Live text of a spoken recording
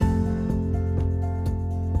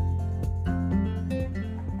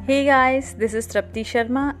Hey guys, this is Trapti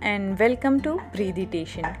Sharma and welcome to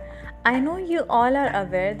Breathitation. I know you all are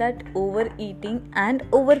aware that overeating and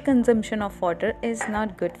overconsumption of water is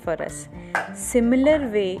not good for us. Similar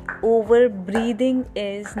way, overbreathing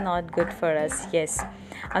is not good for us. Yes,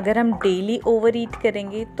 अगर हम daily over ईट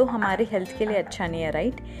करेंगे तो हमारे health के लिए अच्छा नहीं है,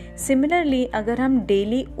 राइट? सिमिलरली अगर हम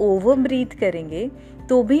डेली ओवर ब्रीथ करेंगे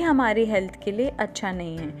तो भी हमारी हेल्थ के लिए अच्छा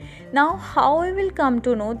नहीं है. Now how we will come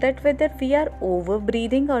to know that whether we are over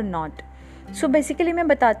breathing और नॉट. सो बेसिकली मैं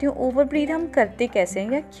बताती हूँ ओवर ब्रीथ हम करते कैसे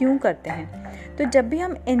हैं या क्यों करते हैं. तो जब भी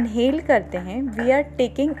हम इनहेल करते हैं we are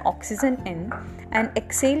taking oxygen in and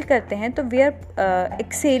Excel करते हैं तो we are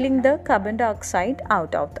excelling the carbon dioxide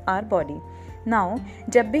out of our body. Now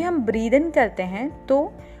जब भी हम ब्रीद इन करते हैं तो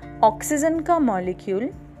ऑक्सीजन का मॉलिक्यूल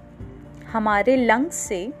हमारे लंग्स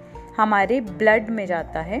से हमारे ब्लड में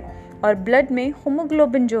जाता है और ब्लड में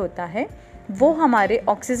हीमोग्लोबिन जो होता है वो हमारे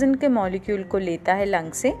ऑक्सीजन के मॉलिक्यूल को लेता है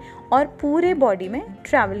लंग से और पूरे बॉडी में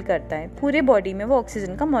ट्रैवल करता है. पूरे बॉडी में वो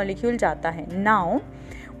ऑक्सीजन का मॉलिक्यूल जाता है. नाउ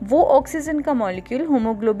वो ऑक्सीजन का मॉलिक्यूल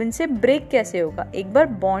हीमोग्लोबिन से ब्रेक कैसे होगा? एक बार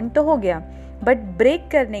बॉन्ड तो हो गया बट ब्रेक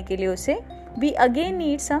करने के लिए उसे we again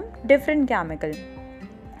need some different chemical.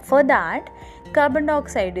 For that carbon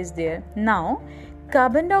dioxide is there. Now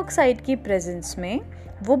carbon dioxide की presence में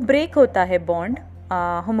वो break होता है bond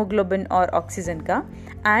hemoglobin और ऑक्सीजन का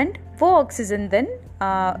and वो oxygen then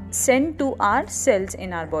send to our cells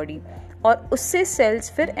in our body और उससे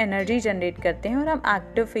सेल्स फिर एनर्जी जनरेट करते हैं और हम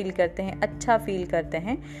एक्टिव फील करते हैं, अच्छा फील करते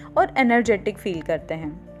हैं और एनर्जेटिक फील करते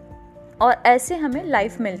हैं. और ऐसे हमें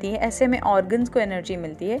लाइफ मिलती है, ऐसे हमें ऑर्गन्स को एनर्जी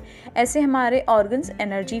मिलती है, ऐसे हमारे ऑर्गन्स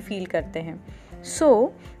एनर्जी फील करते हैं.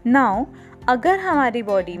 सो नाउ अगर हमारी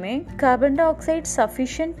बॉडी में कार्बन डाइऑक्साइड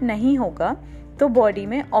सफिशिएंट नहीं होगा तो बॉडी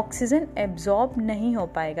में ऑक्सीजन एब्जॉर्ब नहीं हो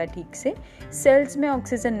पाएगा ठीक से. सेल्स में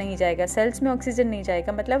ऑक्सीजन नहीं जाएगा. सेल्स में ऑक्सीजन नहीं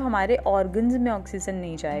जाएगा मतलब हमारे ऑर्गन्स में ऑक्सीजन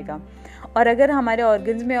नहीं जाएगा. और अगर हमारे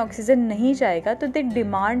ऑर्गन्स में ऑक्सीजन नहीं जाएगा तो दे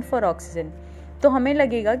डिमांड फॉर ऑक्सीजन. तो हमें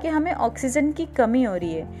लगेगा कि हमें ऑक्सीजन की कमी हो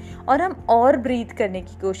रही है और हम और ब्रीथ करने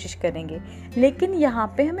की कोशिश करेंगे. लेकिन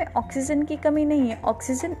यहाँ पे हमें ऑक्सीजन की कमी नहीं है,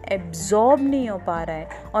 ऑक्सीजन एब्जॉर्ब नहीं हो पा रहा है.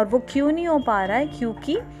 और वो क्यों नहीं हो पा रहा है?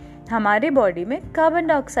 क्योंकि हमारे बॉडी में कार्बन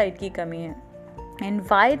डाइऑक्साइड की कमी है. And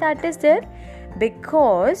Y that is there?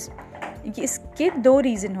 Because इसके दो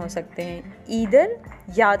रीज़न हो सकते हैं. ईदर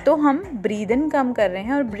या तो हम ब्रीद इन कम कर रहे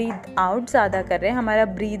हैं और ब्रीद आउट ज़्यादा कर रहे हैं, हमारा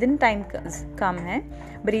ब्रीद इन टाइम कम है,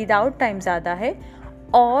 ब्रीद आउट टाइम ज़्यादा है.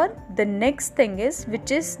 और the next thing is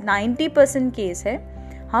which is 90% case है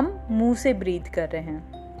हम मुंह से ब्रीथ कर रहे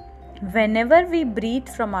हैं. When ever we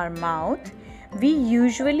breathe from our mouth we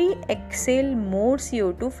usually Excel more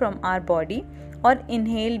CO2 from our body और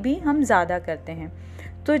इनहेल भी हम ज़्यादा करते हैं.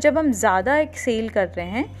 तो जब हम ज़्यादा एक्सेल कर रहे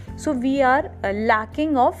हैं so we are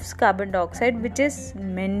lacking of carbon dioxide which is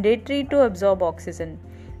mandatory to absorb oxygen.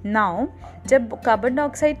 Now जब कार्बन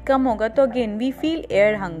डाइऑक्साइड कम होगा तो again we feel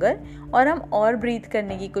air hunger और हम और ब्रीथ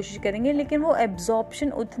करने की कोशिश करेंगे लेकिन वो एब्जॉर्प्शन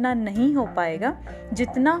उतना नहीं हो पाएगा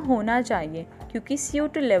जितना होना चाहिए क्योंकि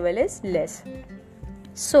CO2 लेवल इज़ लेस.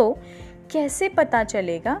 सो कैसे पता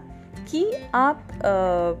चलेगा कि आप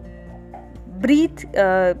ब्रीथ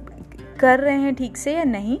कर रहे हैं ठीक से या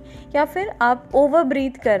नहीं या फिर आप ओवर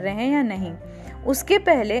ब्रीथ कर रहे हैं या नहीं? उसके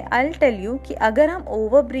पहले आई विल टेल यू कि अगर हम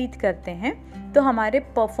ओवर ब्रीथ करते हैं तो हमारे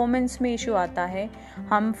परफॉर्मेंस में इशू आता है,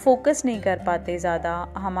 हम फोकस नहीं कर पाते ज़्यादा,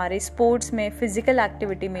 हमारे स्पोर्ट्स में फिज़िकल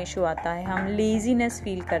एक्टिविटी में इशू आता है, हम लेज़ीनेस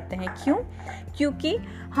फील करते हैं. क्यों? क्योंकि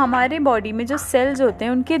हमारे बॉडी में जो सेल्स होते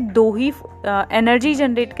हैं उनके दो ही एनर्जी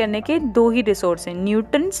जनरेट करने के दो ही रिसोर्स हैं,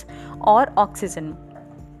 न्यूट्रॉन्स और ऑक्सीजन.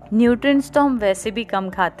 न्यूट्रिएंट्स तो हम वैसे भी कम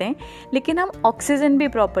खाते हैं लेकिन हम ऑक्सीजन भी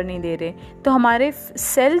प्रॉपर नहीं दे रहे तो हमारे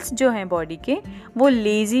सेल्स जो हैं बॉडी के वो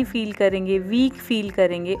लेज़ी फील करेंगे, वीक फील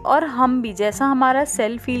करेंगे और हम भी जैसा हमारा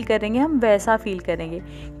सेल फील करेंगे हम वैसा फील करेंगे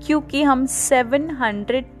क्योंकि हम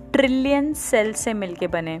 700 ट्रिलियन सेल्स से मिलके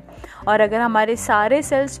बने. और अगर हमारे सारे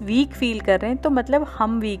सेल्स वीक फील कर रहे हैं तो मतलब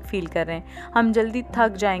हम वीक फील कर रहे हैं. हम जल्दी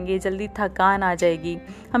थक जाएंगे, जल्दी थकान आ जाएगी,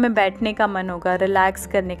 हमें बैठने का मन होगा, रिलैक्स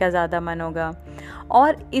करने का ज़्यादा मन होगा.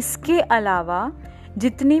 और इसके अलावा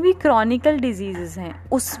जितनी भी क्रॉनिकल डिजीज़ हैं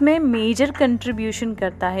उसमें मेजर कंट्रीब्यूशन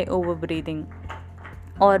करता है ओवर ब्रीदिंग.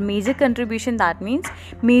 और major contribution that means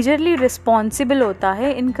majorly responsible होता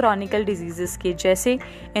है इन क्रॉनिकल डिजीज़ के जैसे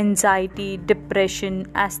एंजाइटी, डिप्रेशन,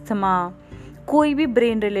 एस्थमा, कोई भी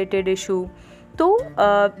ब्रेन रिलेटेड इशू. तो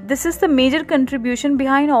this is the major contribution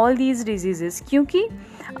behind all these disease क्योंकि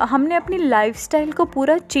हमने अपनी लाइफस्टाइल को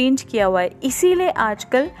पूरा चेंज किया हुआ है. इसीलिए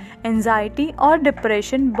आजकल एंजाइटी और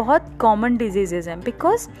डिप्रेशन बहुत कॉमन डिजीज़ हैं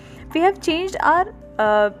because we have changed our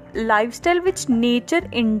lifestyle which nature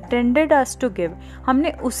intended us to give,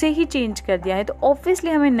 हमने उसे ही चेंज कर दिया है, तो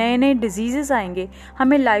ऑब्वियसली हमें नए नए डिजीजेस आएंगे,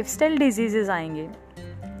 हमें लाइफस्टाइल डिजीजेस आएंगे.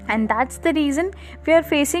 And that's the reason we are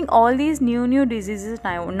facing all these new diseases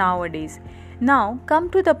nowadays. Now come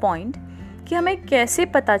to the point कि हमें कैसे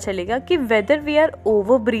पता चलेगा कि whether we are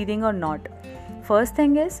over breathing or not. First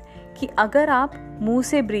thing is कि अगर आप मुंह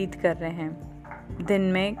से ब्रीथ कर रहे हैं,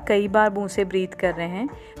 दिन में कई बार मुंह से ब्रीथ कर रहे हैं,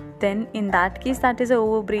 then in that case that is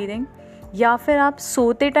over breathing. या फिर आप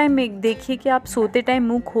सोते टाइम देखिए कि आप सोते टाइम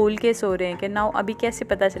मुंह खोल के सो रहे हैं, कि नाउ अभी कैसे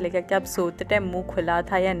पता चलेगा कि आप सोते टाइम मुंह खुला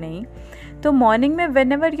था या नहीं. तो मॉर्निंग में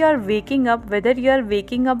whenever you are waking up, whether you are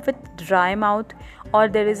waking up with dry mouth or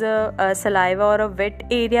there is a saliva or a wet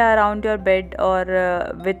area around your bed or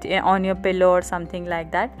with on your pillow or something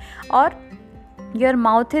like that, or your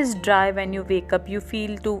mouth is dry when you wake up, you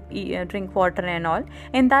feel to drink water and all,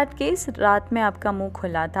 in that case रात में आपका मुंह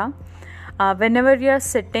खुला था. Whenever you are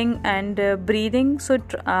sitting and breathing, so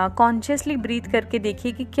consciously breathe करके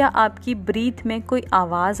देखिए कि क्या आपकी ब्रीथ में कोई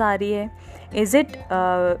आवाज़ आ रही है. Is it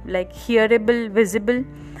like hearable, visible?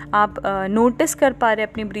 आप नोटिस कर पा रहे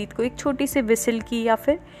हैं अपनी ब्रीथ को, एक छोटी सी विसल की, या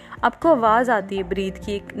फिर आपको आवाज़ आती है ब्रीथ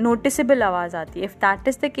की, एक नोटिसेबल आवाज़ आती है. If that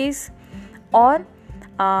is the case, और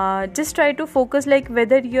just try to focus like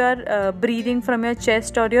whether you are breathing from your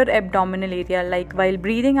chest or your abdominal area, like while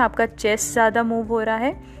breathing आपका chest ज़्यादा move हो रहा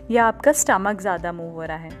है या आपका stomach ज़्यादा move हो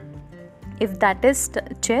रहा है. If that is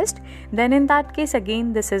chest, then in that case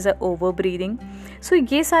again this is a over breathing. So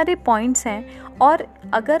ये सारे points हैं, और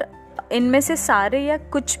अगर इनमें से सारे या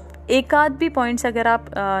कुछ एक आध भी पॉइंट्स अगर आप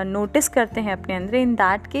नोटिस करते हैं अपने अंदर, in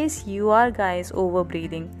that case you are guys over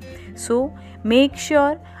breathing. So make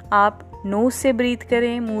sure आप नोज से ब्रीथ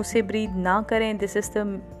करें, मुंह से ब्रीथ ना करें. This is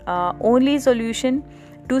the only solution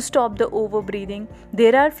to stop the over breathing.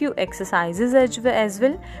 There are few exercises as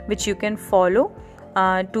well which you can follow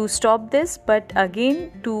to stop this, but again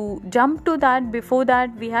to jump to that, before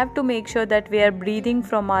that we have to make sure that we are breathing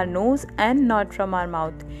from our nose and not from our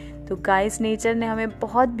mouth. तो guys, nature ने हमें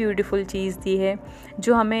बहुत beautiful चीज़ दी है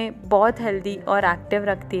जो हमें बहुत healthy और active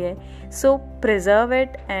रखती है. सो preserve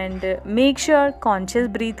it and make sure conscious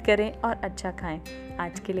breathe करें और अच्छा खाएं.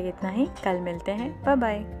 आज के लिए इतना ही, कल मिलते हैं. Bye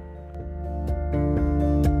bye.